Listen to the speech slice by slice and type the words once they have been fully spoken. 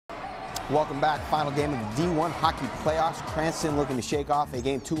Welcome back. Final game of the D1 hockey playoffs. Cranston looking to shake off a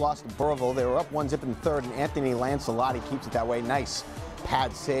Game 2 loss to Burrillville. They were up 1-0 in the third, and Anthony Lancelotti keeps it that way. Nice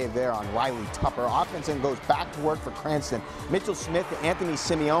pad save there on Riley Tupper. Offense then goes back to work for Cranston. Mitchell Smith to Anthony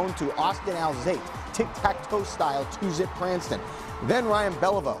Simeone to Austin Alzate. Tic-tac-toe style, 2-zip Cranston. Then Ryan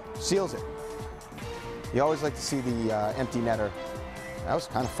Beliveau seals it. You always like to see the empty netter. That was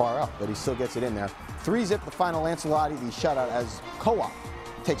kind of far up, but he still gets it in there. 3-zip the final Lancelotti, the shutout as Co-op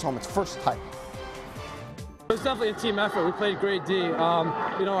takes home its first title. It was definitely a team effort. We played great D.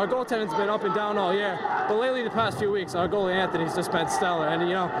 Our goaltending's been up and down all year, but lately the past few weeks, our goalie Anthony's just been stellar, and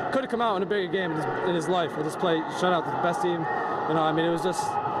could have come out in a bigger game in his life. We'll just play shutout to the best team. It was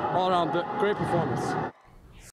just all around great performance.